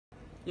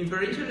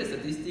Inferential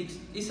statistics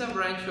is a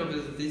branch of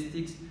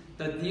statistics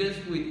that deals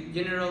with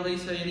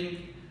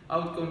generalizing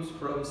outcomes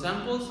from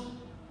samples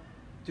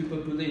to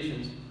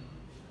populations.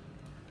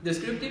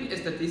 Descriptive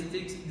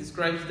statistics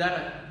describes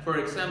data, for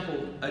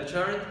example, a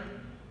chart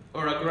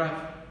or a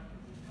graph.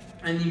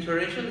 And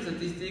inferential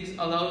statistics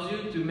allows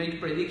you to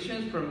make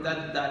predictions from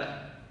that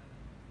data.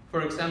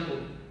 For example,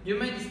 you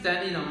might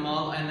stand in a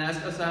mall and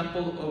ask a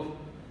sample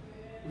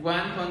of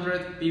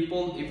 100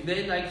 people if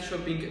they like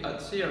shopping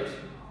at Sears.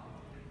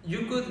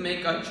 You could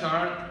make a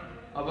chart,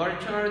 a bar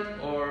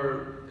chart,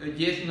 or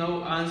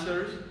yes-no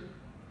answers,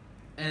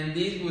 and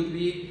this would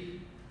be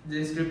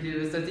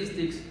descriptive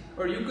statistics.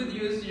 Or you could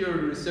use your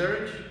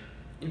research,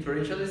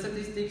 inferential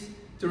statistics,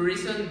 to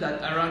reason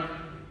that around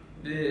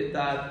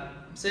that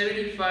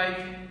 75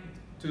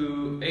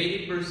 to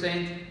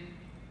 80%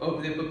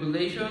 of the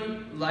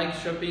population likes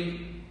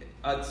shopping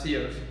at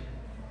Sears.